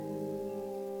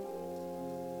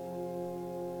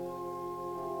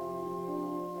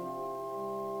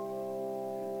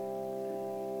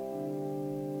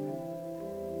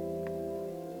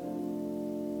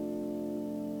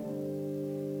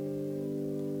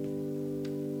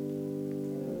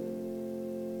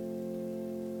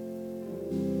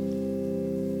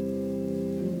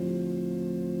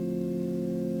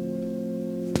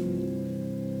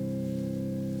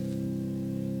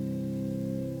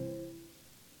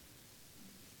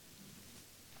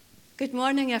Good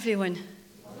morning, everyone,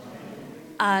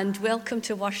 and welcome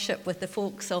to worship with the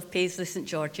folks of Paisley St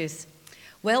George's.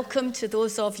 Welcome to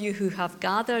those of you who have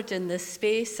gathered in this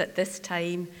space at this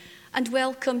time, and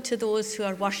welcome to those who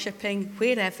are worshipping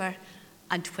wherever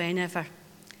and whenever.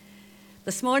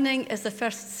 This morning is the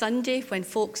first Sunday when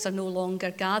folks are no longer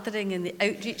gathering in the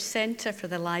Outreach Centre for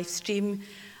the live stream,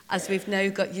 as we've now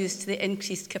got used to the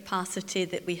increased capacity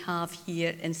that we have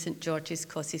here in St George's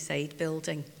Cossyside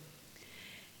building.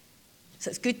 So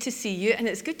it's good to see you, and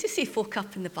it's good to see folk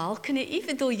up in the balcony,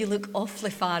 even though you look awfully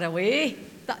far away.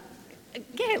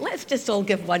 Let's just all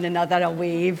give one another a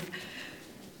wave.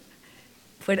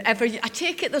 Wherever I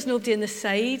take it, there's nobody on the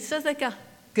sides, is there?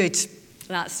 Good,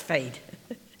 that's fine.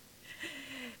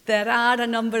 There are a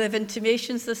number of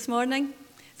intimations this morning.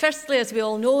 Firstly, as we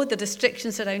all know, the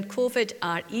restrictions around COVID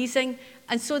are easing,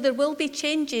 and so there will be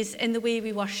changes in the way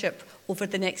we worship over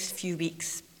the next few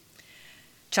weeks.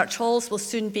 Church halls will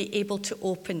soon be able to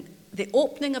open. The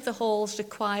opening of the halls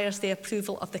requires the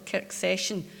approval of the Kirk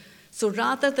session. So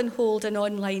rather than hold an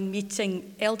online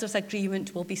meeting, elders'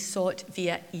 agreement will be sought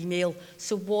via email.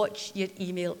 So watch your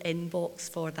email inbox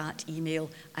for that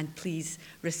email and please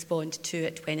respond to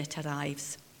it when it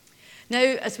arrives. Now,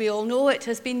 as we all know, it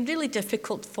has been really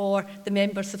difficult for the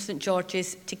members of St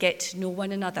George's to get to know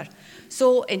one another.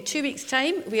 So in 2 weeks'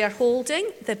 time, we are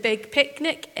holding the big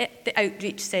picnic at the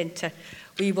Outreach Centre.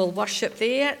 We will worship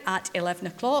there at 11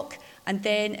 o'clock and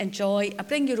then enjoy a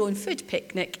bring your own food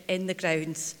picnic in the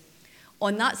grounds.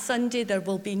 On that Sunday, there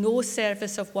will be no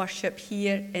service of worship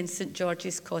here in St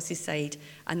George's Cossyside,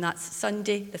 and that's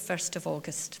Sunday, the 1st of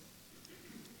August.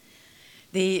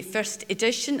 The first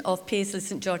edition of Paisley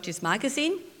St George's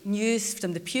magazine, News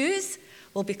from the Pews,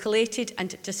 will be collated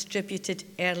and distributed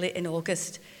early in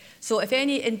August. So if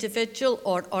any individual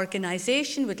or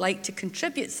organisation would like to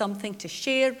contribute something to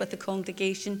share with the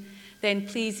congregation, then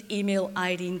please email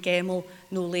Irene Gemmell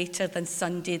no later than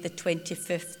Sunday the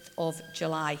 25th of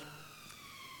July.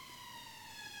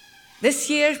 This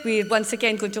year, we're once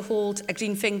again going to hold a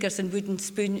Green Fingers and Wooden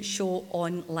Spoon show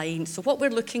online. So what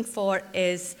we're looking for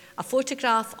is a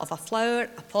photograph of a flower,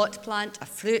 a pot plant, a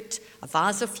fruit, a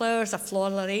vase of flowers, a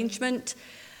floral arrangement,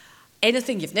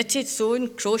 anything you've knitted, sewn,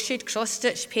 crocheted,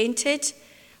 cross-stitched, painted,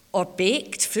 or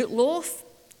baked, fruit loaf,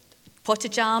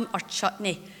 potted jam, or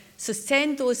chutney. So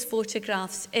send those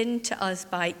photographs in to us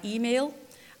by email,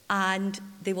 and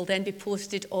they will then be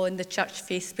posted on the church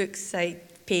Facebook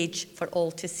site page for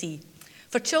all to see.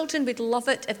 For children, we'd love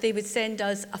it if they would send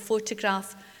us a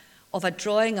photograph of a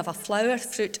drawing of a flower,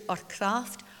 fruit, or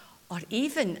craft, or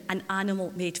even an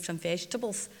animal made from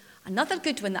vegetables. Another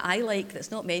good one that I like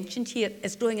that's not mentioned here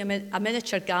is growing a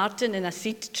miniature garden in a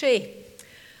seed tray.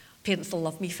 Parents will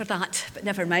love me for that, but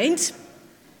never mind.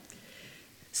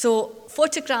 So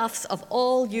photographs of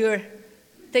all your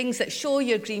things that show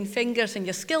your green fingers and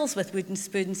your skills with wooden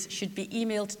spoons should be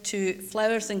emailed to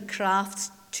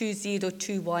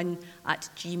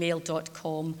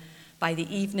flowersandcrafts2021@gmail.com by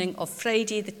the evening of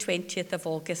Friday the 20th of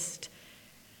August.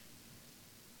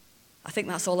 I think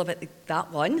that's all about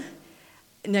that one.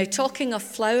 Now, talking of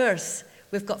flowers,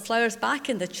 we've got flowers back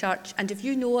in the church, and if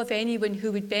you know of anyone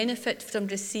who would benefit from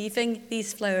receiving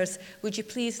these flowers, would you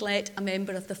please let a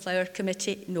member of the flower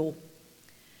committee know?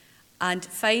 And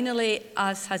finally,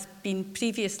 as has been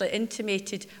previously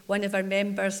intimated, one of our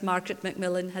members, Margaret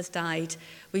McMillan, has died.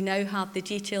 We now have the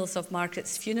details of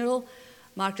Margaret's funeral.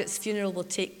 Margaret's funeral will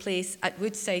take place at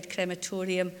Woodside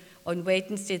Crematorium on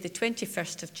Wednesday, the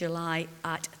 21st of July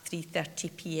at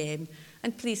 3:30 p.m.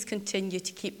 And please continue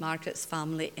to keep Margaret's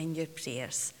family in your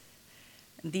prayers.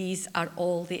 And these are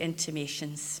all the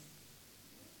intimations.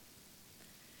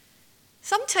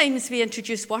 Sometimes we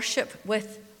introduce worship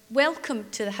with welcome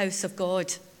to the house of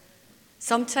God.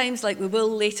 Sometimes, like we will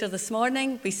later this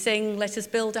morning, we sing, "Let us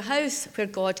build a house where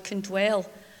God can dwell,"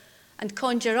 and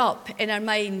conjure up in our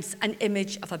minds an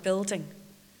image of a building.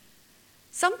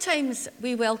 Sometimes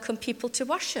we welcome people to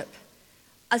worship,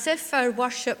 as if our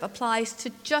worship applies to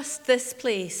just this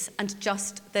place and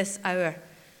just this hour.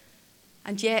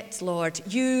 And yet, Lord,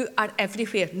 you are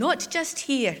everywhere, not just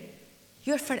here.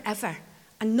 You're forever,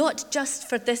 and not just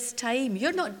for this time.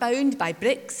 You're not bound by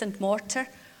bricks and mortar,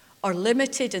 or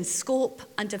limited in scope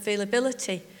and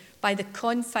availability by the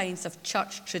confines of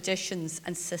church traditions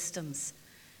and systems.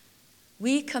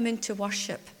 We come into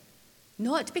worship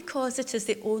not because it is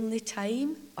the only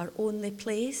time or only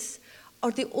place,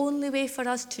 or the only way for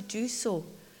us to do so,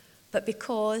 but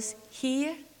because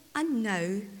here and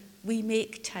now we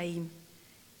make time,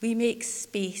 we make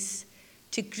space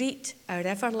to greet our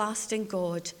everlasting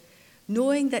God,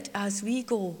 knowing that as we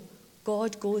go,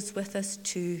 God goes with us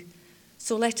too.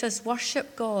 So let us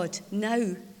worship God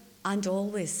now and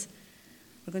always.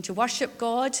 We're going to worship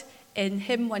God in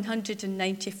hymn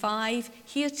 195,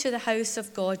 Here to the House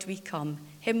of God We Come,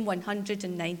 hymn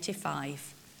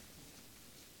 195.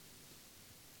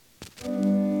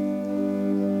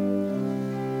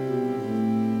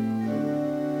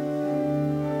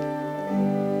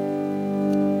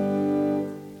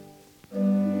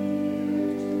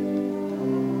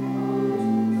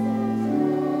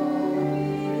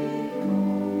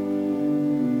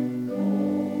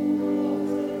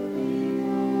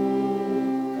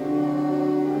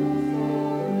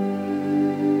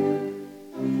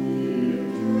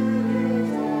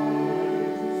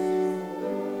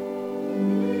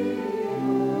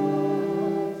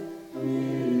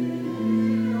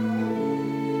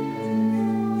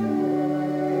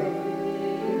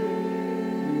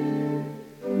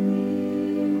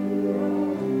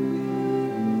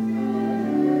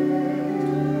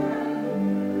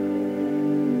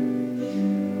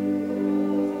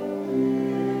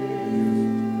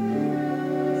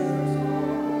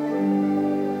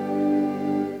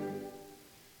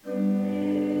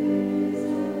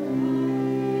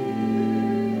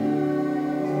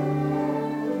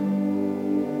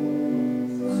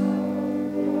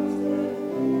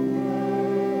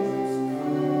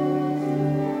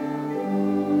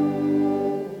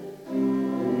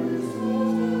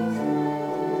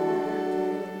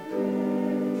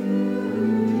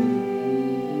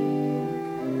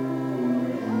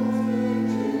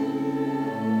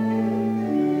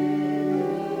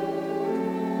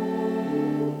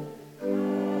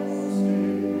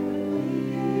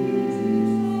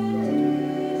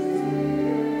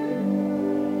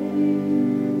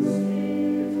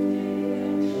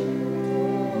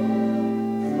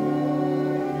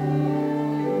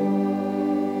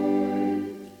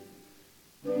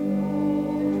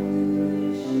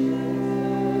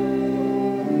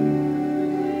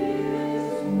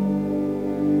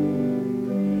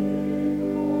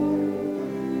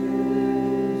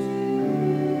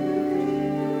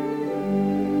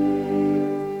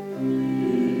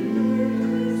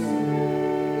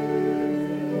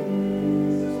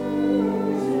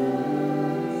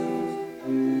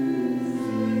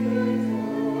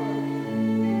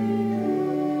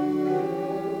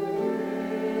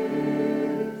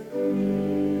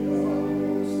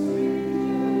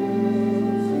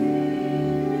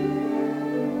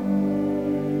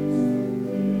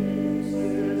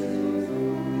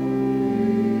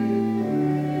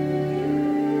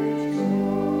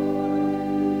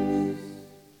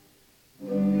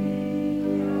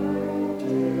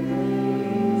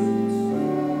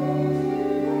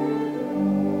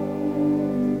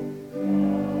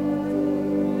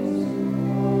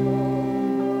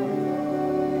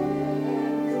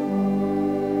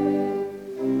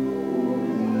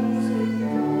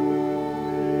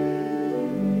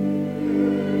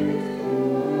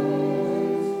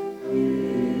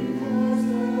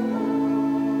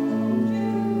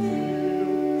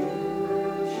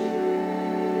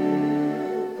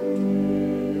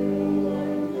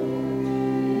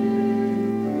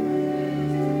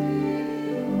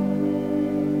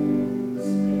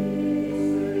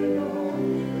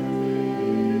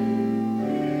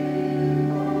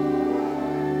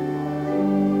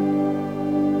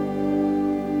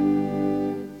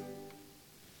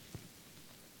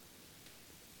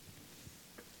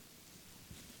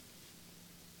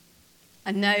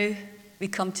 And now we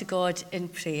come to God in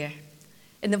prayer.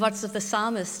 In the words of the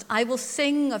psalmist, I will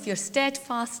sing of your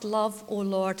steadfast love, O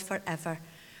Lord, forever.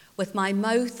 With my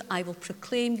mouth I will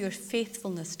proclaim your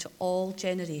faithfulness to all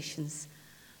generations.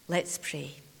 Let's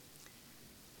pray.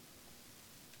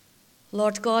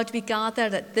 Lord God, we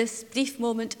gather at this brief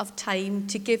moment of time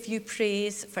to give you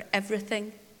praise for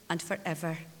everything and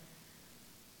forever.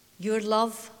 Your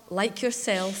love, like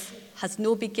yourself, has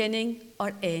no beginning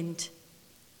or end.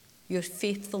 Your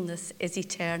faithfulness is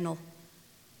eternal.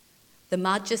 The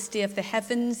majesty of the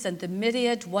heavens and the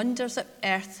myriad wonders of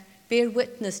earth bear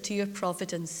witness to your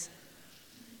providence.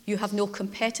 You have no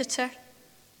competitor,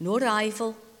 no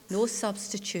rival, no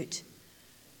substitute.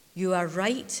 You are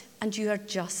right and you are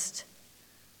just.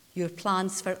 Your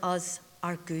plans for us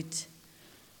are good.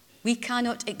 We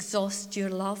cannot exhaust your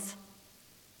love.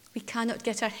 We cannot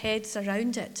get our heads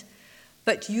around it.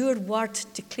 But your word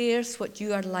declares what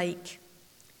you are like.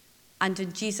 And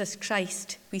in Jesus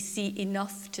Christ, we see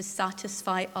enough to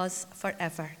satisfy us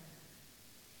forever.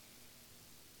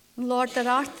 Lord, there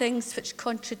are things which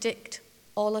contradict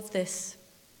all of this.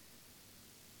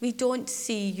 We don't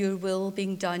see your will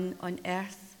being done on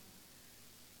earth.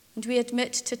 And we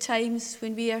admit to times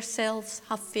when we ourselves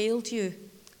have failed you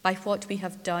by what we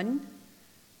have done,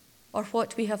 or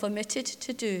what we have omitted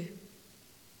to do.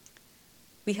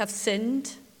 We have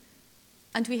sinned,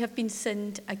 and we have been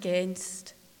sinned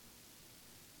against.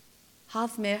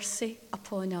 Have mercy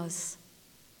upon us.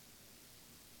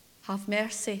 Have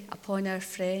mercy upon our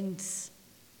friends.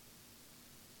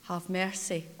 Have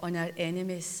mercy on our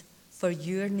enemies for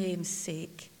your name's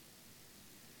sake.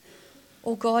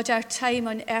 O God, our time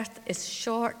on earth is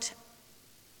short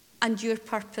and your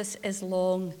purpose is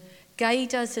long.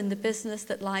 Guide us in the business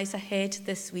that lies ahead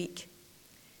this week.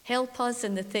 Help us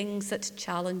in the things that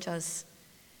challenge us.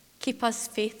 Keep us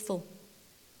faithful.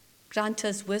 Grant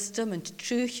us wisdom and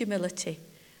true humility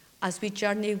as we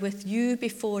journey with you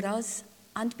before us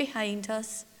and behind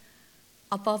us,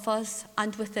 above us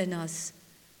and within us.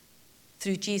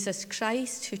 Through Jesus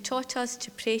Christ, who taught us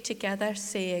to pray together,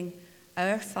 saying,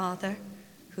 Our Father,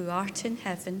 who art in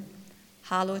heaven,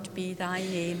 hallowed be thy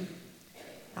name.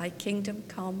 Thy kingdom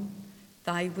come,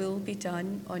 thy will be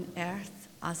done on earth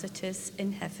as it is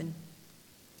in heaven.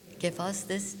 Give us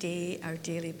this day our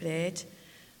daily bread,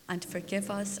 and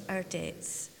forgive us our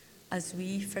debts, as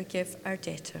we forgive our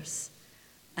debtors.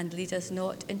 And lead us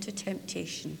not into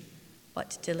temptation,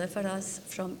 but deliver us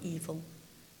from evil.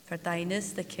 For thine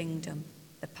is the kingdom,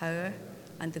 the power,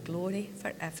 and the glory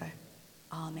forever.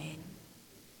 Amen.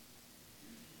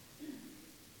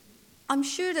 I'm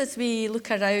sure as we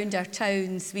look around our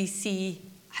towns, we see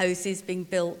houses being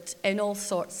built in all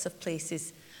sorts of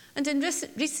places. And in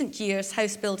recent years,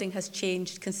 house building has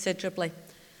changed considerably.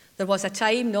 There was a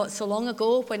time not so long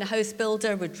ago when a house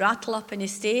builder would rattle up an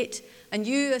estate and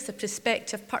you, as a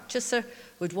prospective purchaser,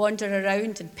 would wander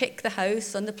around and pick the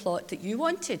house on the plot that you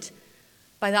wanted.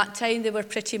 By that time, they were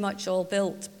pretty much all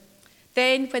built.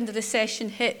 Then, when the recession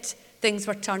hit, things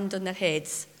were turned on their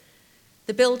heads.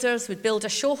 The builders would build a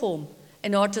show home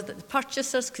in order that the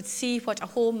purchasers could see what a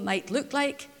home might look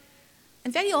like,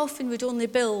 and very often would only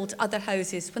build other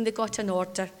houses when they got an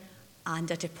order and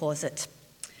a deposit.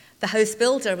 The house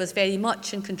builder was very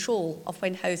much in control of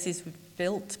when houses would be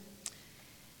built.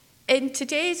 In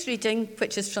today's reading,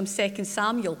 which is from 2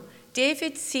 Samuel,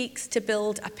 David seeks to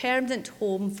build a permanent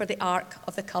home for the Ark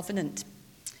of the Covenant.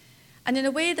 And in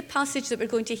a way, the passage that we're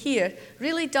going to hear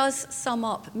really does sum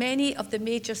up many of the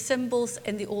major symbols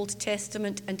in the Old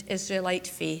Testament and Israelite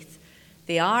faith.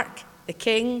 The Ark, the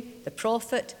king, the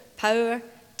prophet, power,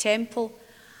 temple,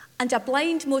 and a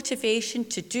blind motivation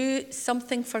to do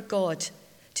something for God.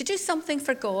 To do something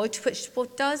for God which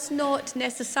does not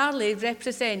necessarily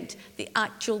represent the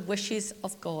actual wishes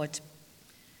of God.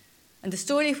 And the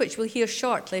story which we'll hear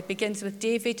shortly begins with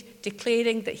David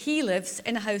declaring that he lives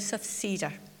in a house of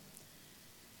cedar.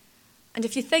 And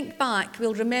if you think back,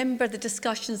 we'll remember the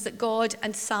discussions that God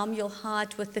and Samuel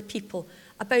had with the people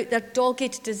about their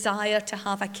dogged desire to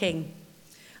have a king.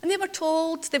 And they were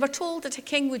told that a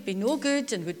king would be no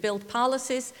good and would build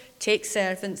palaces, take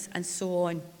servants, and so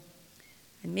on.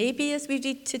 And maybe as we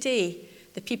read today,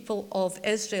 the people of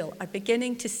Israel are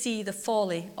beginning to see the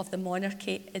folly of the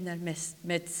monarchy in their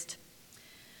midst.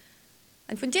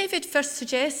 And when David first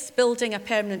suggests building a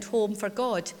permanent home for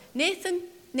God,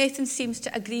 Nathan seems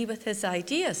to agree with his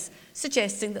ideas,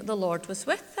 suggesting that the Lord was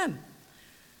with them.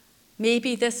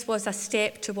 Maybe this was a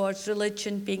step towards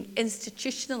religion being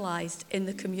institutionalized in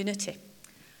the community.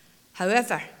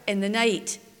 However, in the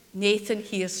night, Nathan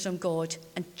hears from God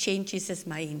and changes his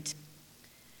mind.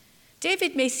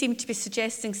 David may seem to be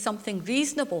suggesting something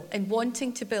reasonable in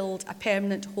wanting to build a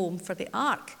permanent home for the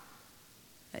ark.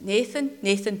 But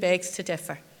Nathan begs to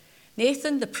differ.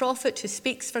 Nathan, the prophet who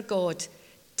speaks for God,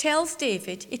 tells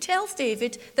David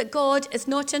that God is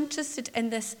not interested in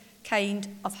this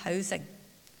kind of housing.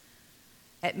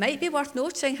 It might be worth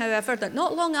noting, however, that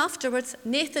not long afterwards,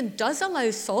 Nathan does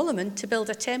allow Solomon to build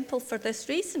a temple for this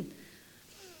reason.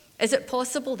 Is it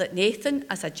possible that Nathan,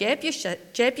 as a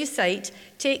Jebusite,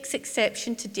 takes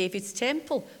exception to David's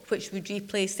temple, which would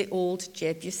replace the old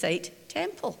Jebusite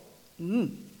temple?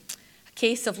 A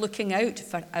case of looking out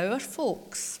for our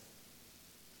folks.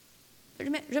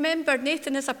 Remember,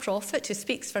 Nathan is a prophet who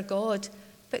speaks for God,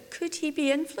 but could he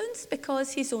be influenced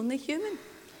because he's only human?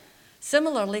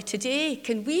 Similarly, today,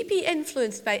 can we be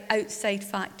influenced by outside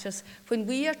factors when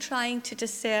we are trying to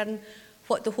discern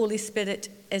what the Holy Spirit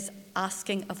is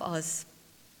asking of us?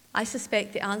 I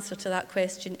suspect the answer to that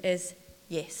question is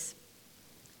yes.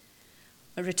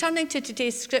 Returning to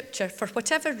today's scripture, for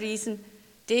whatever reason,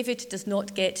 David does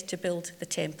not get to build the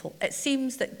temple. It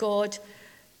seems that God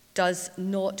does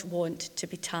not want to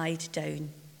be tied down.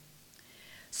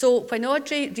 So when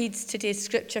Audrey reads today's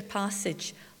scripture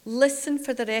passage, listen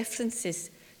for the references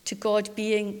to God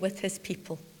being with his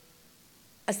people.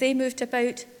 As they moved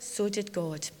about, so did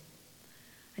God.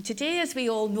 And today, as we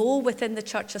all know, within the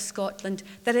Church of Scotland,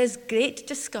 there is great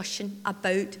discussion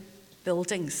about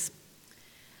buildings.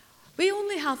 We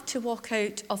only have to walk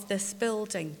out of this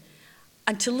building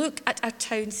and to look at our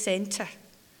town centre,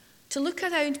 to look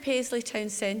around Paisley Town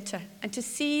Centre and to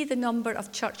see the number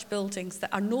of church buildings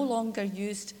that are no longer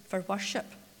used for worship.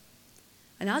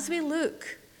 And as we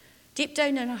look, deep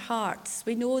down in our hearts,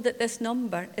 we know that this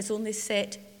number is only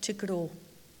set to grow.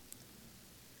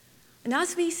 And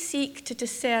as we seek to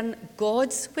discern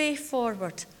God's way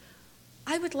forward,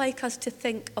 I would like us to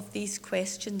think of these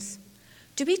questions.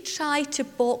 Do we try to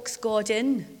box God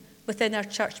in within our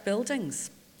church buildings?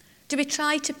 Do we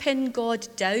try to pin God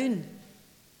down,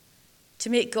 to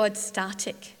make God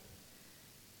static,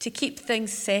 to keep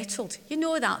things settled? You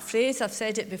know that phrase, I've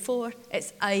said it before,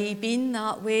 it's aye been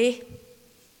that way.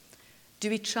 Do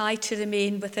we try to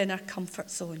remain within our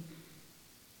comfort zone?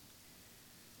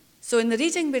 So in the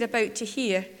reading we're about to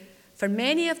hear, for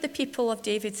many of the people of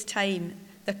David's time,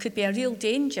 there could be a real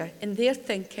danger in their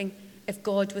thinking if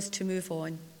God was to move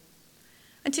on.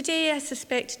 And today I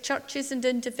suspect churches and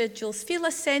individuals feel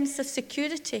a sense of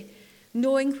security,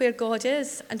 knowing where God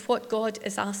is and what God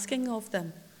is asking of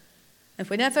them. And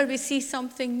whenever we see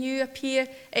something new appear,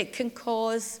 it can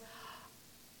cause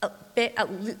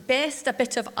at best a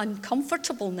bit of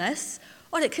uncomfortableness,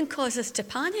 or it can cause us to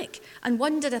panic and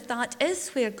wonder if that is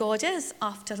where God is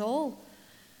after all.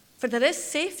 For there is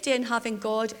safety in having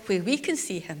God where we can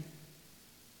see him.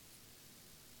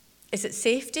 Is it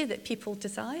safety that people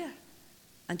desire?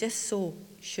 And if so,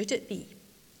 should it be?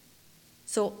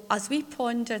 So as we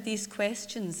ponder these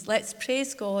questions, let's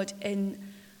praise God in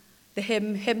the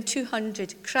hymn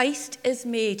 200, Christ is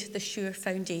made the sure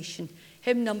foundation,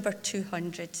 hymn number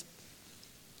 200.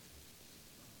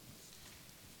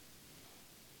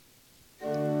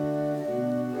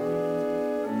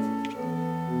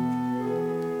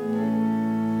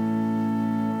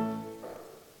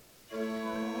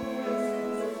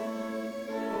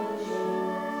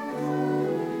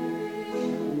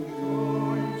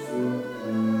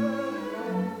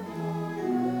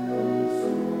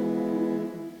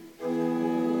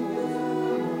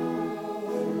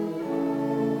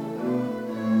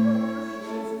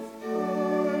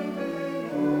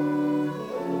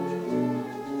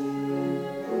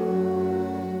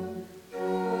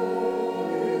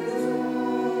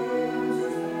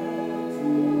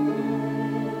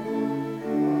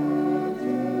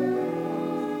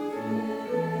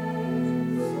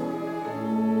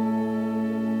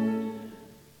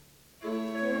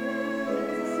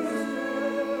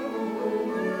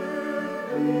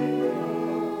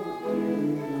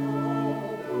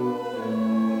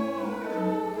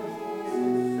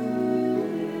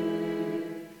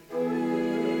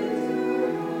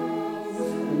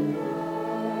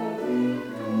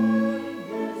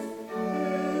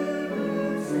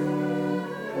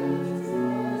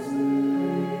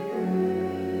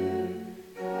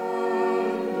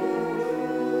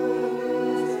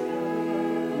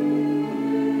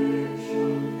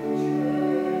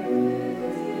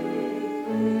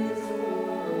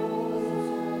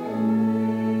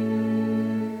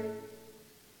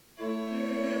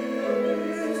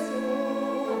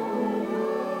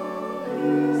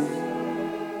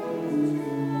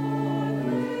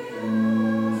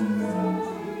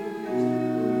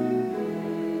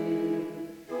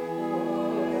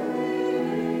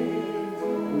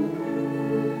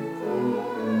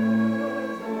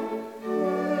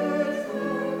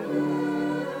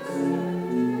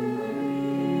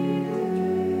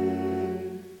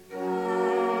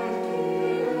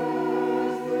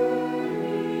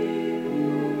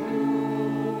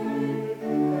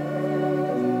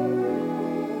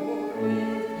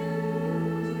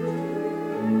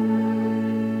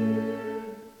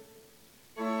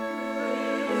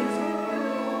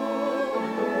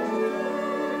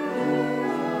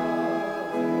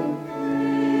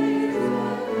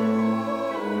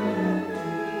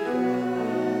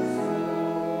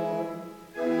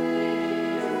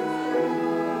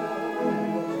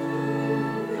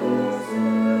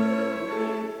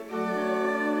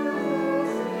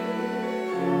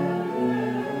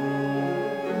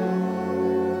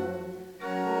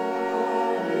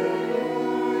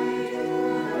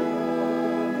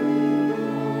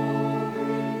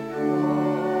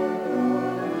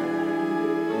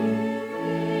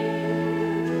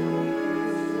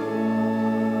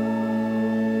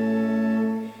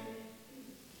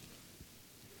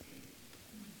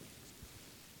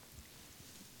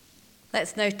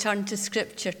 Let's now turn to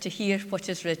Scripture to hear what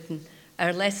is written.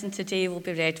 Our lesson today will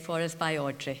be read for us by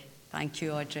Audrey. Thank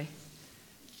you, Audrey.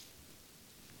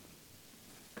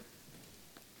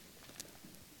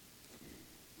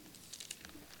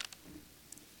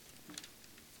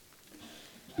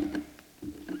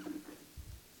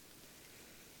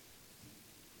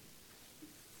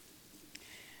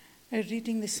 Our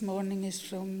reading this morning is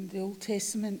from the Old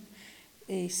Testament,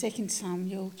 2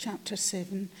 Samuel chapter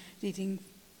 7, reading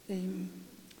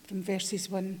from verses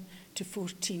 1 to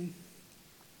 14.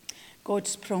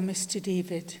 God's promise to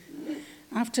David.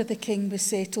 After the king was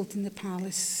settled in the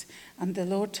palace and the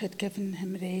Lord had given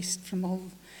him rest from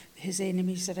all his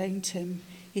enemies around him,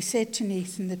 he said to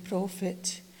Nathan the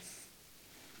prophet,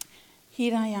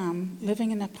 "Here I am,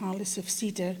 living in a palace of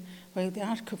cedar, while the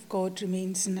ark of God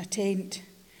remains in a tent."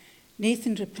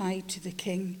 Nathan replied to the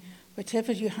king,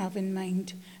 "Whatever you have in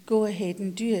mind, go ahead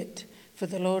and do it, for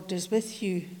the Lord is with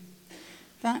you."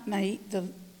 That night the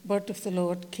word of the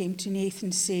Lord came to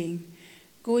Nathan, saying,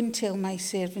 "Go and tell my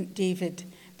servant David,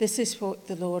 this is what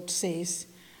the Lord says.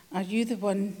 Are you the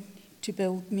one to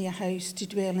build me a house to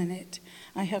dwell in it?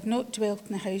 I have not dwelt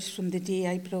in a house from the day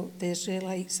I brought the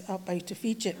Israelites up out of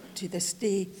Egypt to this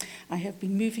day. I have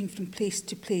been moving from place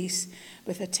to place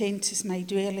with a tent as my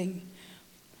dwelling.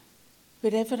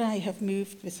 Wherever I have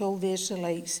moved with all the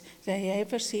Israelites, did I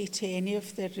ever say to any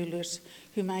of their rulers,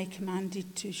 whom I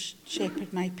commanded to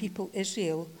shepherd my people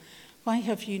Israel, 'Why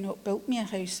have you not built me a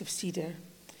house of cedar?'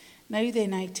 Now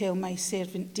then I tell my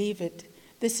servant David,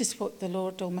 this is what the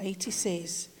Lord Almighty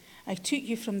says. I took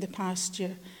you from the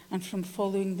pasture and from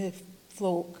following the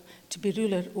flock to be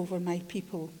ruler over my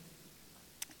people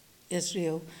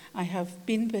Israel. I have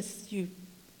been with you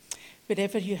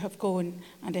wherever you have gone,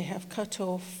 and I have cut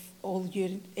off all your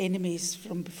enemies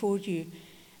from before you.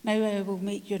 Now I will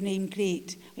make your name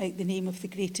great, like the name of the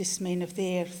greatest men of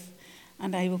the earth,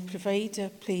 and I will provide a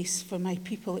place for my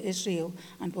people Israel,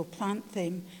 and will plant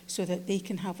them so that they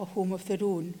can have a home of their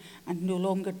own and no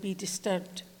longer be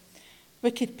disturbed.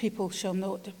 Wicked people shall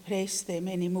not oppress them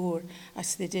any more,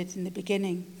 as they did in the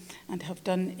beginning, and have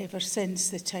done ever since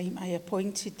the time I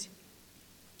appointed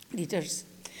leaders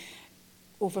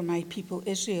over my people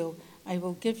Israel. I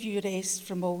will give you rest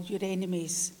from all your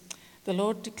enemies. The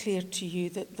Lord declared to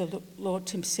you that the Lord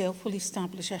himself will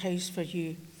establish a house for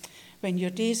you. When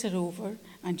your days are over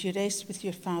and you rest with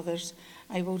your fathers,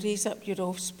 I will raise up your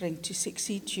offspring to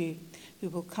succeed you, who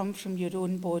will come from your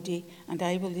own body, and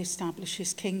I will establish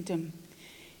his kingdom.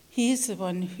 He is the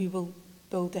one who will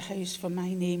build a house for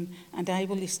my name, and I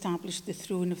will establish the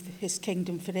throne of his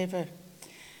kingdom forever.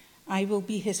 I will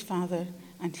be his father,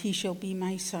 and he shall be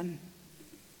my son."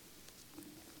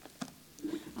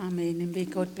 Amen, and may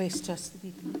God bless us the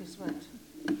reading of his word.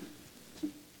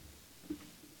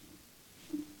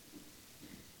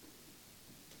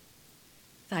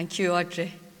 Thank you,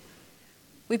 Audrey.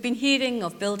 We've been hearing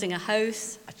of building a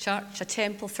house, a church, a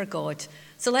temple for God.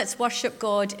 So let's worship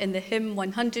God in the hymn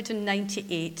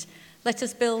 198. Let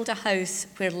us build a house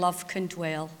where love can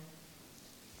dwell.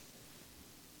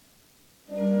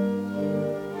 Thank you.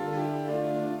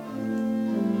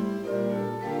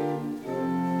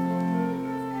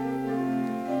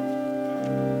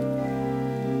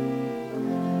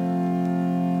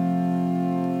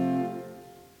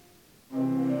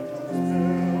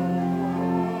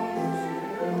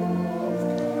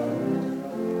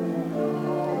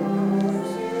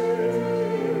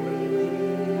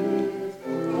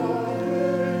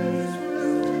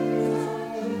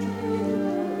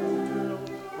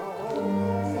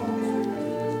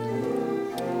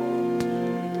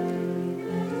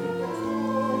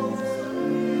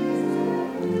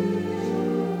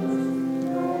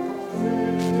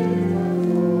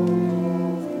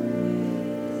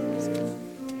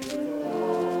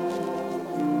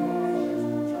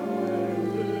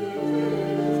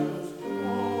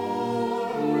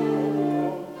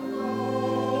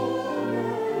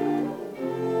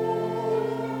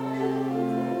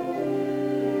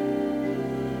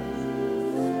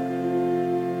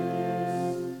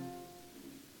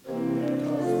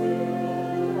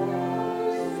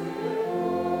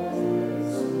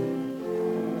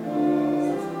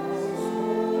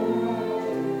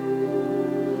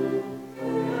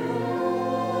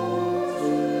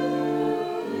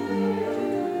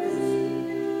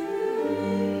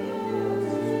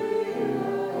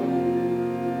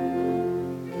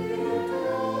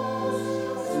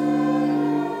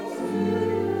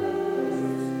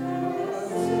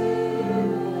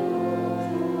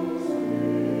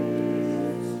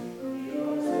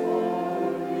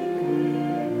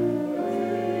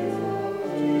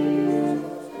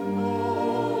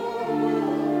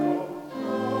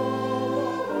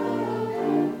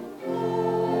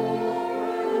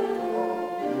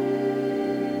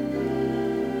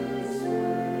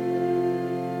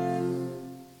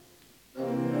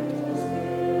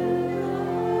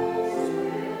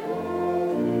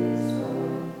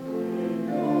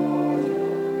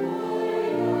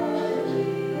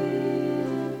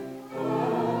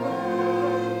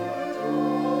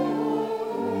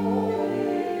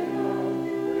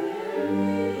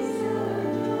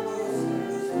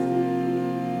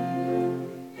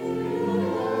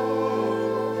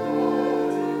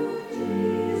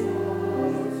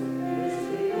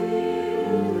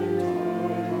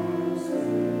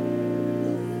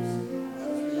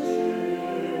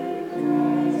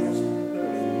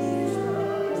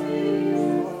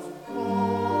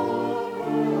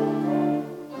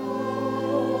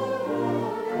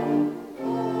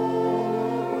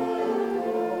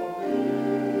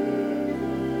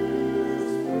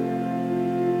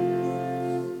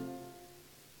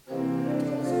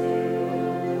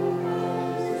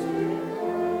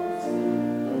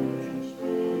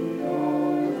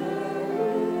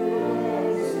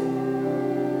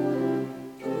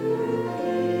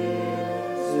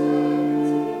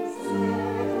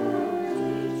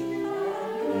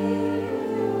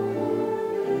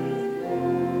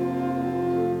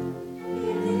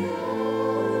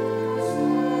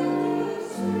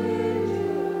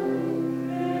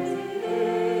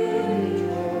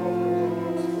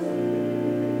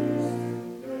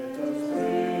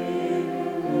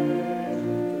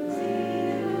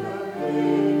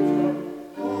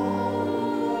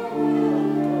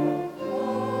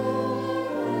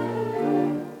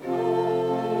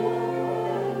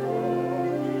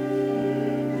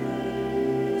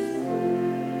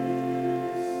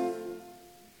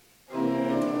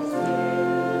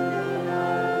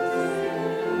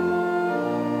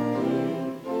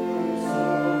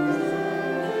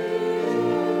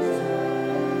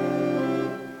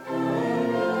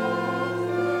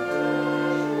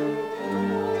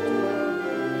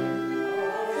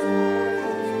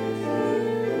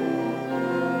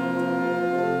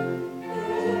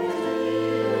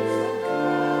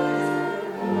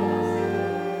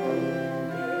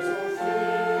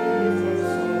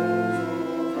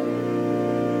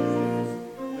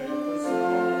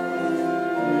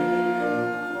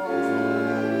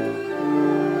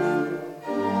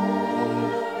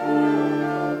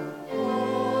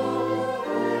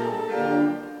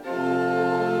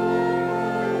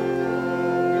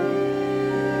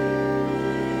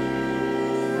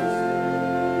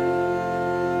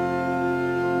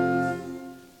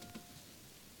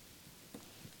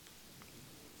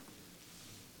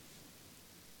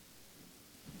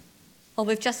 Well,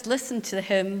 we've just listened to the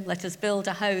hymn, "Let us build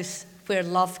a house where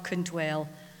love can dwell."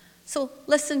 So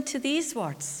listen to these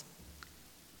words.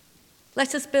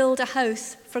 Let us build a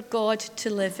house for God to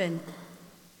live in.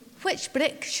 Which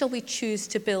brick shall we choose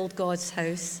to build God's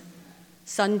house?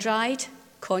 Sun-dried,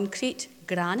 concrete,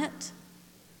 granite?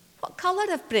 What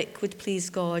colour of brick would please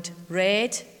God?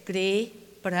 Red, grey,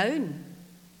 brown?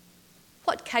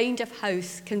 What kind of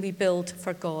house can we build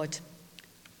for God?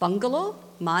 Bungalow,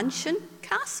 mansion,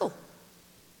 castle?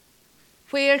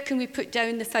 Where can we put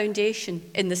down the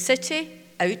foundation? In the city,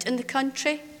 out in the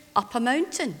country, up a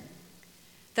mountain?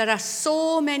 There are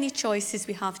so many choices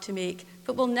we have to make,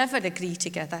 but we'll never agree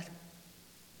together.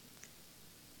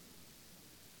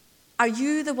 Are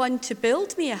you the one to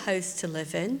build me a house to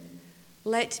live in?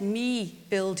 Let me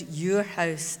build your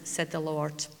house, said the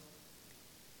Lord.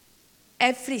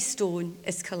 Every stone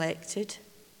is collected.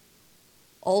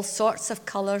 All sorts of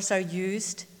colours are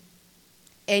used.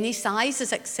 Any size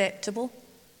is acceptable.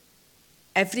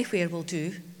 Everywhere will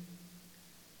do.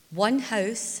 One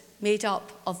house made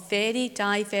up of very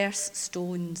diverse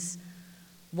stones.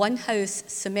 One house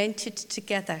cemented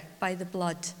together by the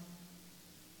blood.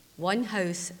 One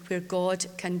house where God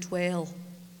can dwell,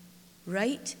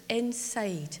 right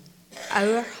inside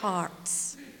our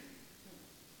hearts.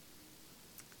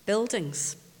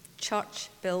 Buildings, church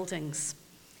buildings.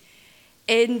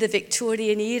 In the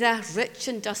Victorian era, rich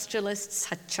industrialists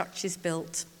had churches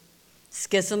built.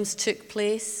 Schisms took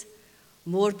place.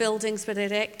 More buildings were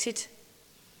erected.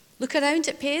 Look around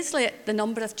at Paisley at the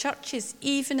number of churches.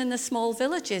 Even in the small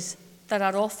villages, there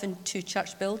are often 2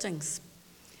 church buildings.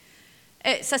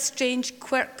 It's a strange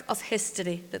quirk of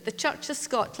history that the Church of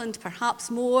Scotland, perhaps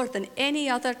more than any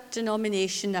other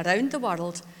denomination around the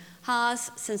world, has,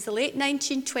 since the late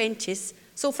 1920s,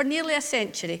 so for nearly a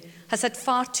century, has had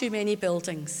far too many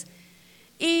buildings.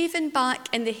 Even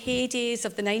back in the heydays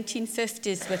of the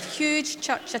 1950s, with huge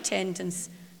church attendance,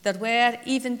 there were,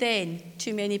 even then,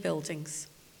 too many buildings.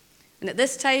 And at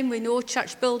this time, we know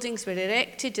church buildings were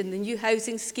erected in the new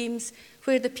housing schemes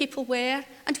where the people were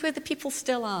and where the people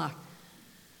still are.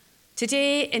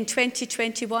 Today, in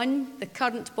 2021, the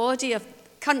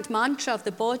current mantra of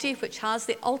the body, which has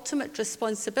the ultimate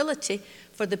responsibility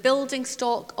for the building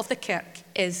stock of the kirk,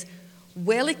 is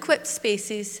well-equipped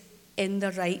spaces in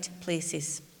the right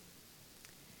places.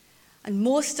 And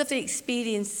most of the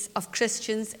experience of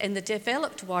Christians in the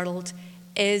developed world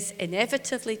is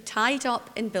inevitably tied up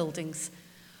in buildings,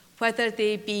 whether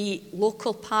they be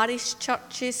local parish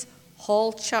churches,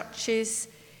 hall churches,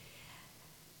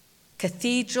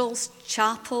 cathedrals,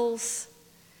 chapels.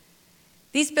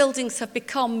 These buildings have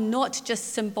become not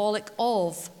just symbolic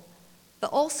of,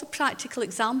 but also practical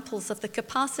examples of the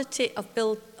capacity of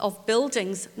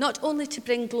buildings not only to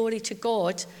bring glory to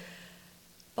God,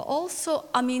 but also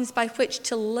a means by which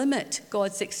to limit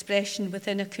God's expression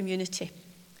within a community.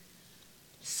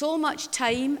 So much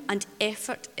time and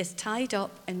effort is tied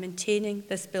up in maintaining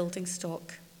this building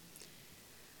stock.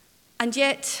 And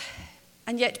yet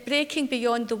breaking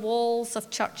beyond the walls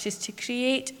of churches to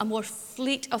create a more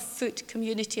fleet-of-foot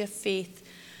community of faith,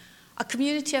 a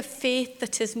community of faith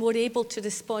that is more able to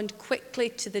respond quickly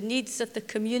to the needs of the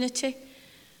community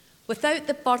without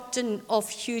the burden of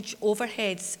huge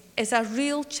overheads, is a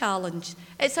real challenge.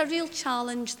 It's a real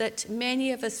challenge that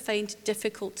many of us find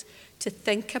difficult to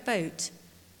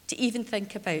even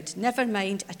think about, never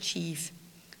mind achieve.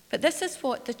 But this is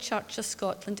what the Church of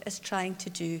Scotland is trying to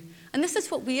do. And this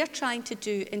is what we are trying to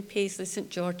do in Paisley St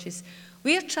George's.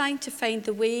 We are trying to find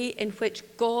the way in which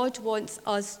God wants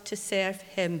us to serve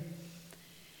him.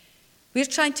 We're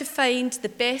trying to find the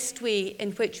best way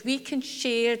in which we can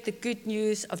share the good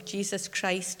news of Jesus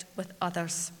Christ with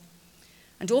others.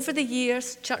 And over the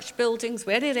years, church buildings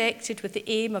were erected with the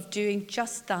aim of doing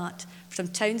just that, from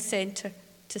town centre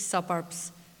to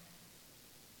suburbs.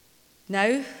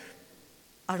 Now,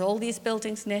 are all these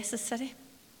buildings necessary?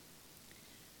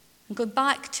 And going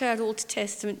back to our Old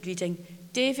Testament reading,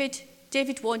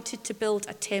 David wanted to build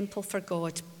a temple for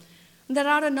God. And there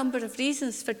are a number of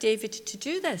reasons for David to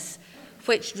do this,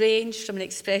 which range from an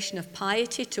expression of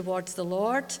piety towards the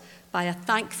Lord by a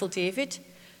thankful David,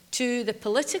 to the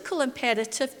political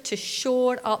imperative to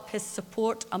shore up his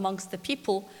support amongst the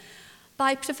people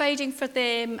by providing for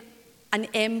them an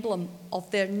emblem of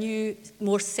their new,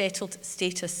 more settled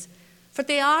status. For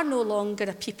they are no longer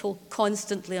a people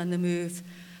constantly on the move,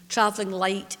 travelling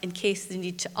light in case they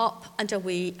need to up and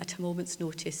away at a moment's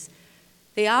notice.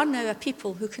 They are now a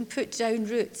people who can put down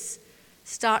roots,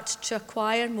 start to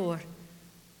acquire more,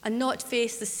 and not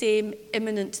face the same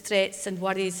imminent threats and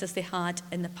worries as they had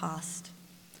in the past.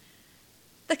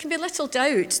 There can be little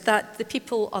doubt that the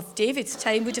people of David's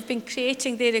time would have been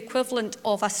creating their equivalent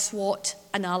of a SWOT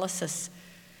analysis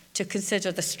to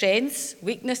consider the strengths,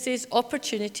 weaknesses,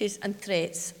 opportunities, and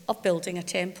threats of building a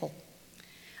temple.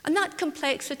 And that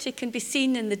complexity can be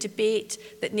seen in the debate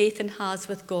that Nathan has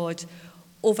with God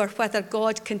over whether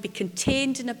God can be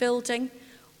contained in a building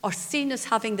or seen as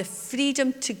having the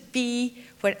freedom to be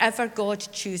wherever God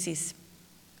chooses.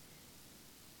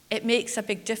 It makes a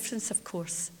big difference, of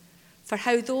course, for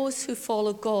how those who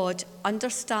follow God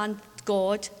understand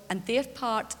God and their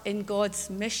part in God's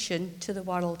mission to the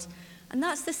world. And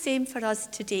that's the same for us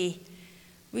today.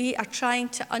 We are trying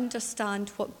to understand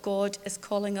what God is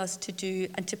calling us to do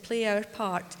and to play our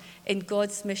part in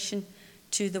God's mission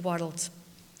to the world.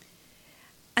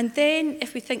 And then,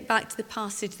 if we think back to the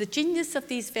passage, the genius of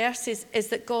these verses is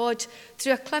that God,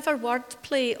 through a clever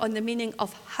wordplay on the meaning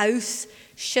of house,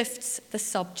 shifts the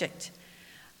subject.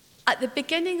 At the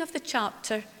beginning of the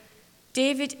chapter,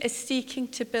 David is seeking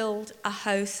to build a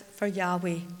house for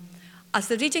Yahweh. As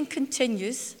the reading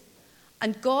continues,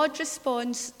 and God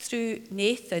responds through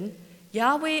Nathan,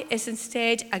 Yahweh is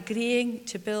instead agreeing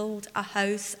to build a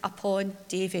house upon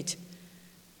David.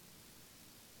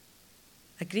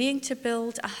 Agreeing to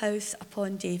build a house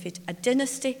upon David, a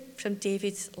dynasty from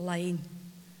David's line.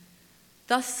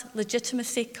 Thus,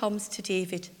 legitimacy comes to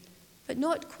David, but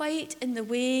not quite in the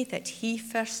way that he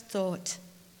first thought.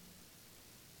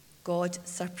 God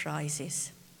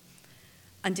surprises.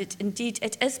 And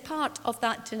it is part of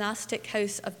that dynastic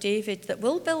house of David that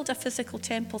will build a physical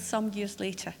temple some years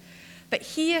later. But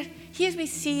here we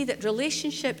see that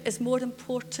relationship is more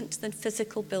important than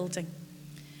physical building.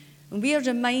 And we are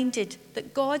reminded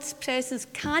that God's presence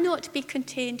cannot be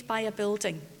contained by a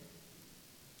building.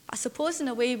 I suppose in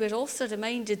a way we're also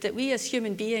reminded that we as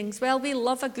human beings, well, we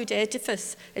love a good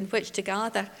edifice in which to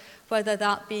gather, whether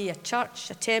that be a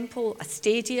church, a temple, a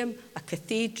stadium, a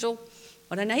cathedral,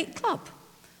 or a nightclub.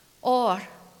 Or,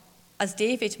 as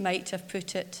David might have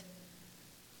put it,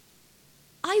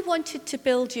 I wanted to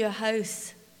build you a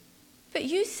house, but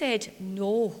you said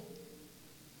no.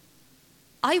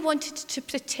 I wanted to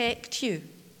protect you,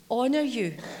 honour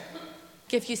you,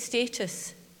 give you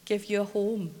status, give you a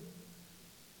home.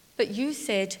 But you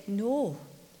said no.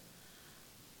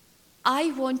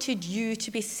 I wanted you to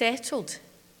be settled,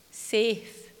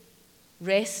 safe,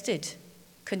 rested,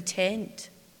 content.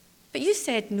 But you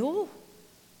said no.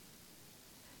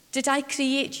 Did I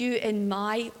create you in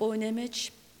my own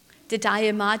image? Did I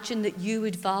imagine that you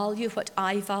would value what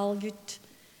I valued?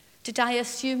 Did I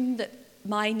assume that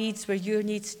my needs were your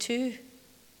needs too?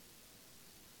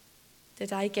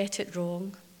 Did I get it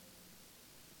wrong?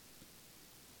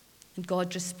 And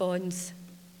God responds,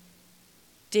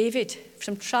 David,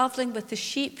 from traveling with the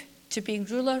sheep to being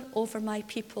ruler over my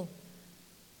people,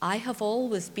 I have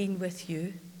always been with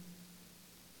you.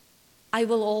 I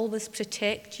will always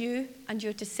protect you and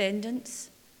your descendants.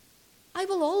 I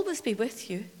will always be with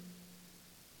you.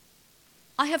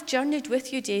 I have journeyed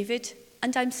with you, David,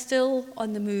 and I'm still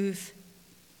on the move.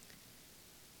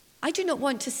 I do not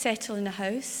want to settle in a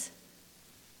house.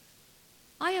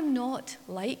 I am not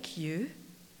like you.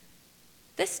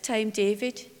 This time,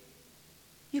 David,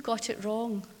 you got it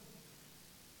wrong.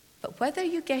 But whether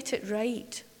you get it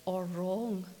right or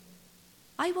wrong,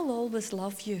 I will always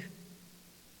love you.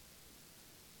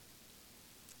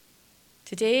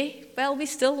 Today, well, we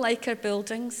still like our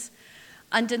buildings.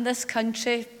 And in this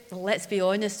country, well, let's be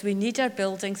honest, we need our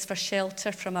buildings for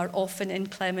shelter from our often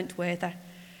inclement weather.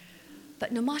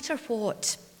 But no matter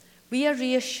what, we are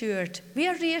reassured. We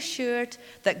are reassured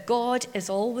that God is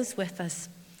always with us.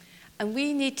 And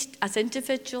we need, as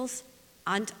individuals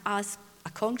and as a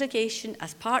congregation,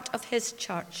 as part of his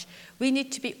church, we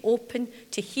need to be open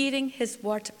to hearing his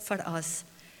word for us.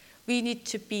 We need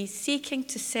to be seeking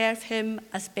to serve him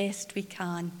as best we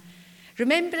can.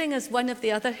 Remembering, as one of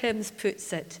the other hymns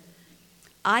puts it,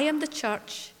 I am the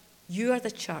church, you are the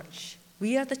church,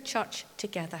 we are the church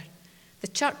together. The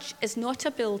church is not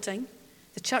a building,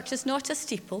 the church is not a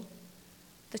steeple,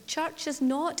 the church is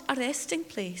not a resting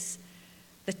place,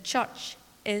 the church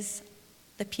is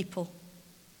the people.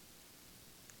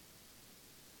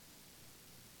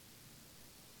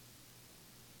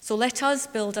 So let us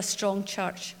build a strong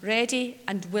church, ready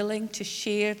and willing to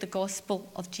share the gospel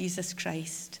of Jesus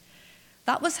Christ.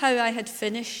 That was how I had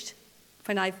finished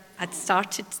when I had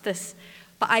started this,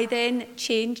 but I then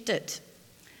changed it.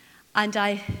 And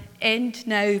I end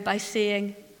now by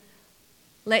saying,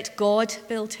 let God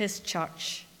build his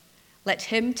church. Let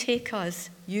him take us,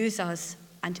 use us,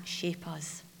 and shape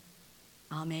us.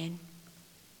 Amen.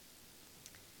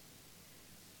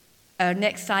 Our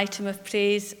next item of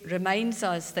praise reminds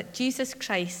us that Jesus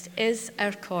Christ is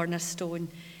our cornerstone.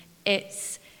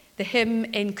 It's the hymn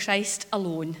In Christ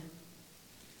Alone.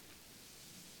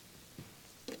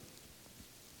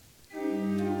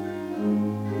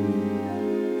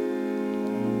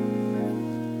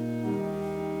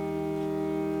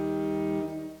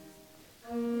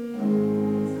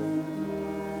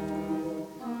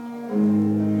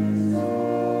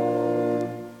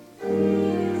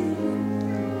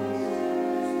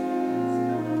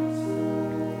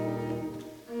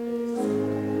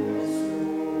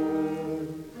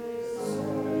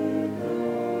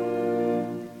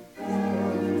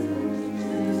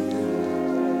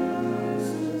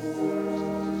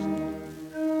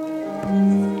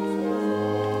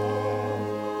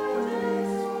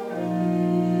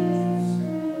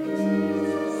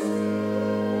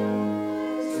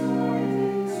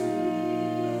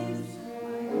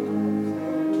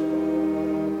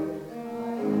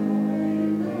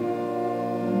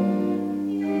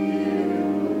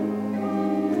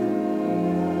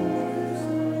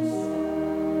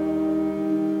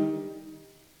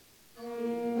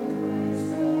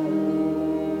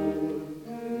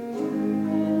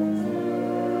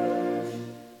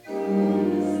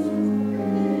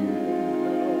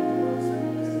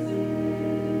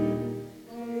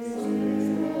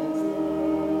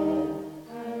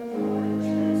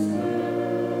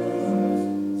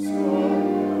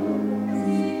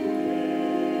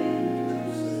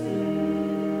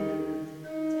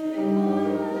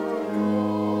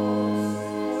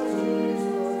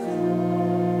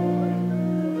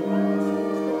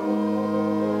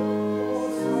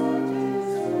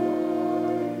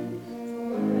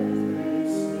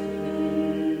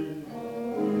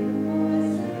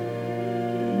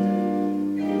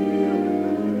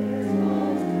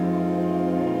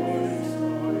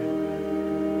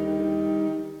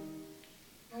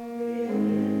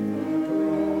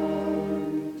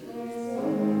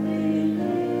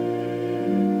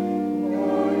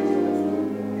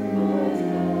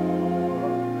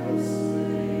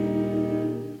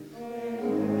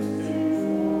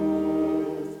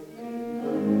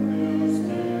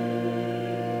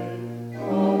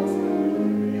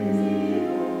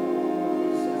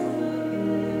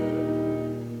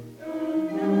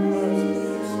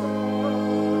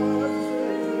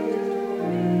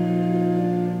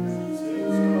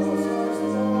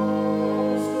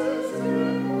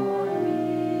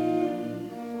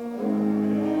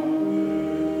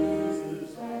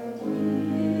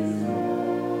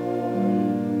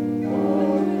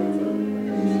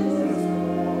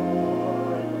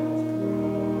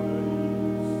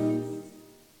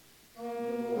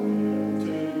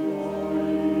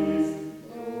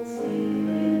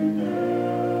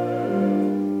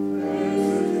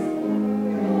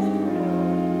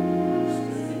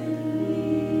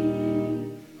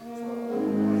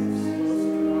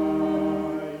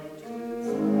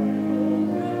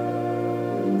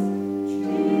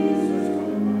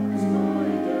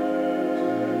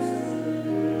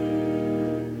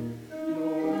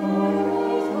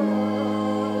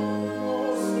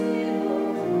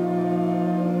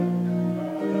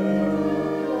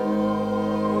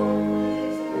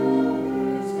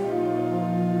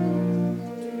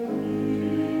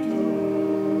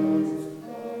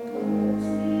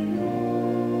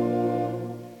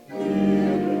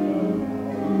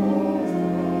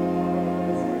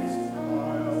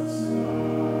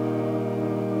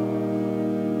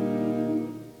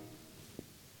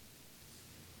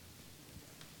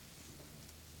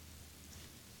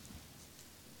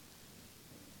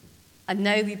 And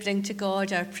now we bring to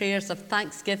God our prayers of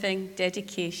thanksgiving,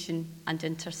 dedication, and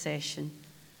intercession.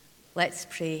 Let's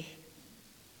pray.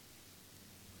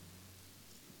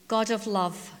 God of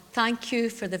love, thank you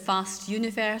for the vast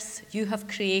universe you have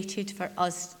created for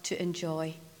us to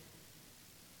enjoy.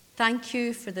 Thank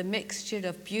you for the mixture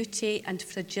of beauty and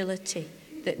fragility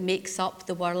that makes up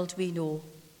the world we know.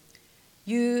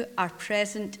 You are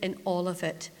present in all of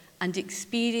it and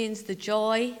experience the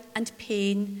joy and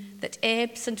pain that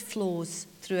ebbs and flows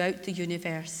throughout the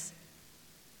universe.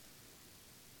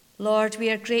 Lord, we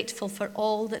are grateful for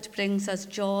all that brings us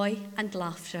joy and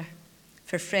laughter,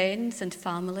 for friends and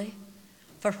family,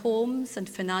 for homes and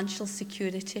financial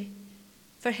security,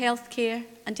 for healthcare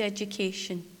and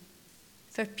education,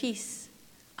 for peace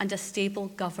and a stable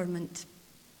government.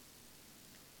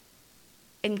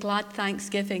 In glad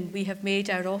thanksgiving, we have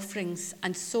made our offerings,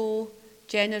 and so,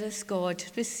 generous God,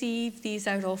 receive these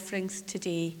our offerings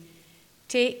today.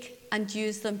 Take and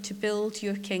use them to build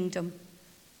your kingdom,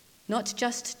 not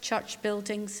just church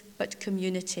buildings, but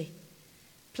community,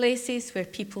 places where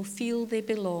people feel they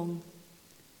belong.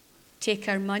 Take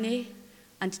our money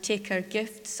and take our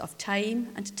gifts of time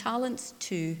and talents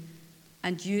too,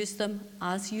 and use them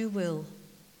as you will.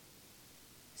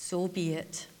 So be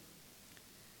it.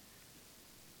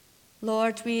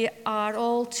 Lord, we are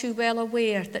all too well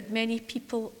aware that many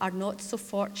people are not so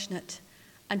fortunate,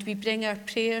 and we bring our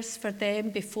prayers for them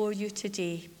before you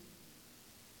today.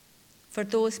 For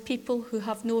those people who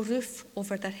have no roof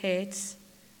over their heads,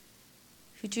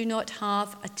 who do not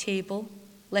have a table,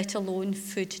 let alone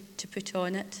food to put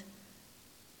on it,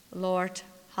 Lord,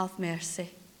 have mercy.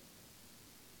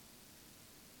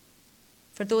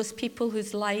 For those people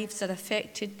whose lives are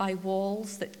affected by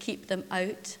walls that keep them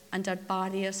out and are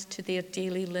barriers to their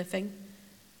daily living,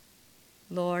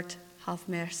 Lord, have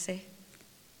mercy.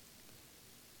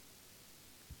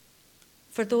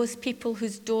 For those people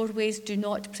whose doorways do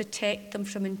not protect them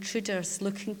from intruders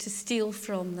looking to steal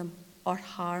from them or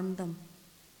harm them.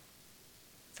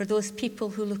 For those people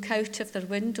who look out of their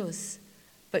windows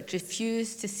but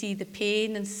refuse to see the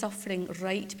pain and suffering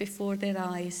right before their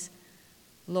eyes,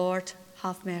 Lord,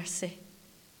 have mercy.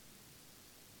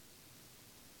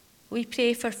 We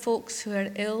pray for folks who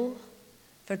are ill,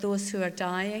 for those who are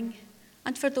dying,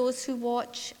 and for those who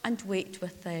watch and wait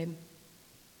with them.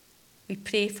 We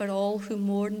pray for all who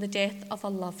mourn the death of a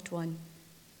loved one.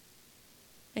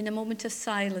 In a moment of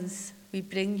silence, we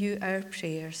bring you our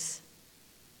prayers.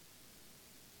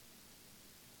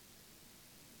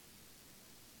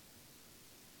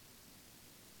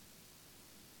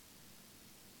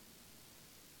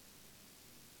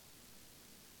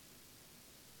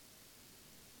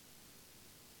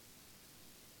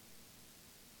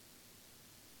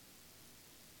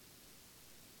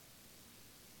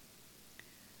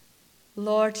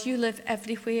 Lord, you live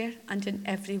everywhere and in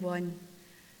everyone.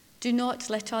 Do not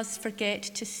let us forget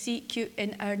to seek you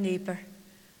in our neighbour,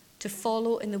 to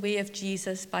follow in the way of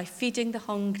Jesus by feeding the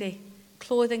hungry,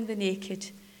 clothing the naked,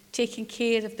 taking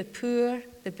care of the poor,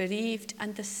 the bereaved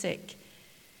and the sick,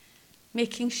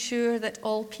 making sure that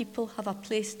all people have a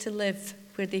place to live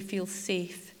where they feel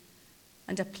safe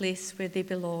and a place where they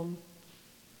belong.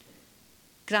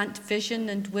 Grant vision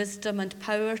and wisdom and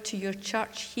power to your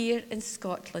church here in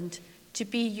Scotland to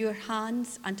be your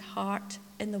hands and heart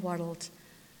in the world.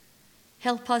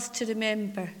 Help us to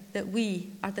remember that we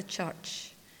are the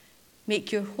church.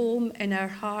 Make your home in our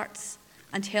hearts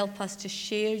and help us to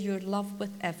share your love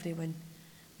with everyone.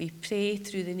 We pray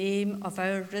through the name of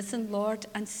our risen Lord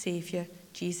and Saviour,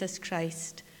 Jesus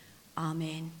Christ.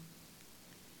 Amen.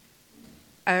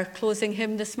 Our closing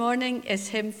hymn this morning is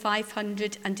hymn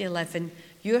 511,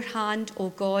 Your Hand, O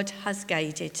God, Has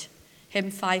Guided. Hymn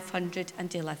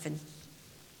 511.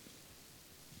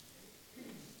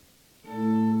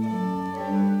 Amen.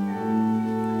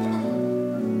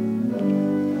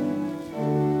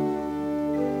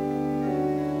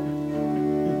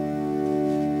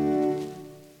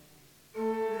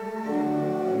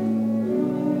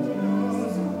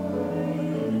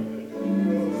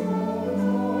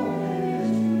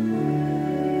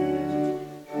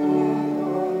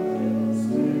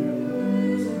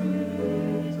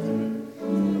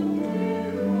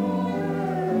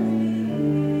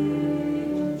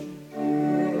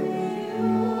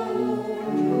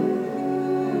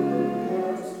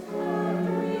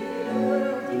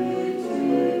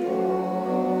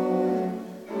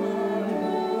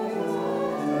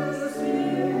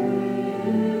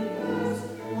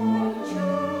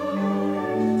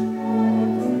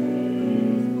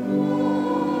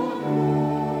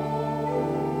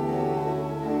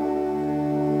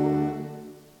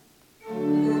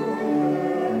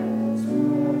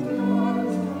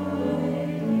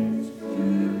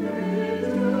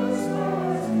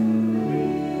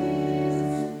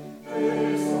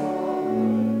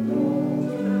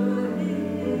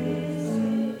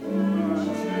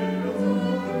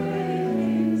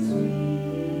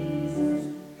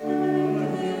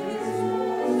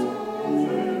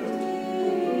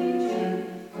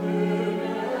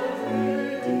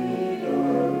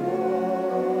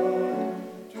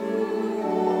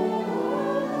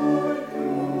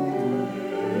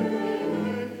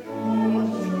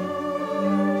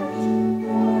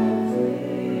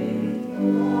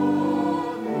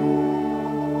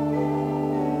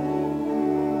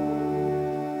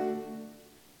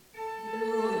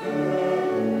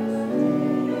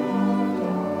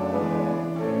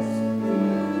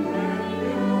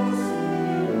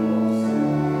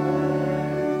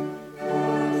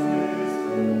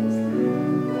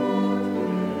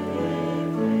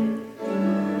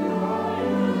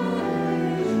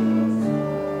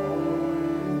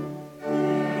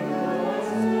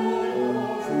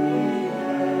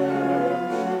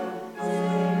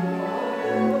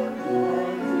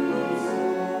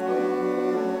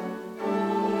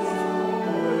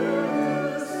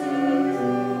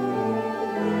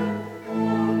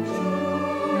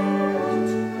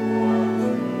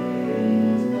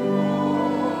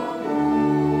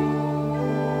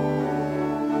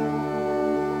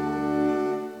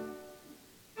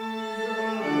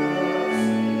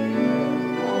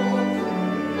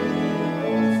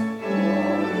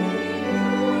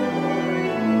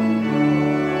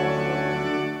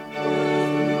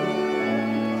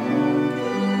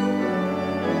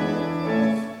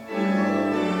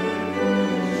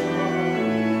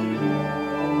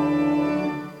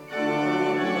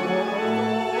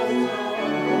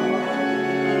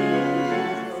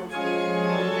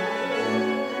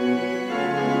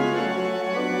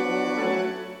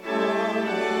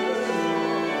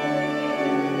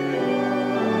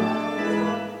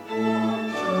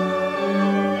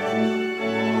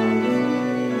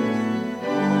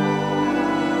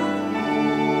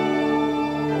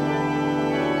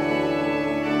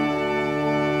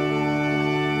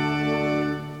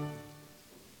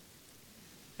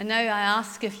 And now I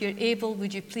ask, if you're able,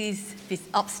 would you please be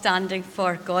upstanding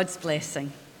for God's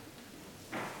blessing?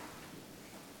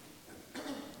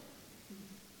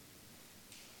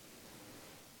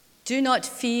 Do not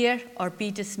fear or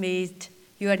be dismayed.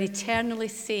 You are eternally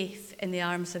safe in the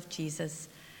arms of Jesus.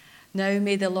 Now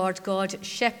may the Lord God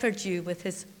shepherd you with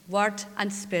his word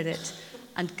and spirit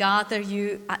and gather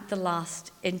you at the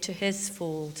last into his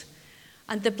fold.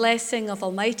 And the blessing of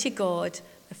Almighty God,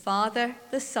 the Father,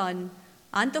 the Son,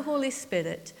 and the Holy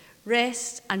Spirit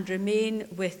rest and remain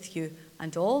with you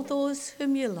and all those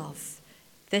whom you love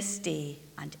this day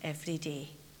and every day.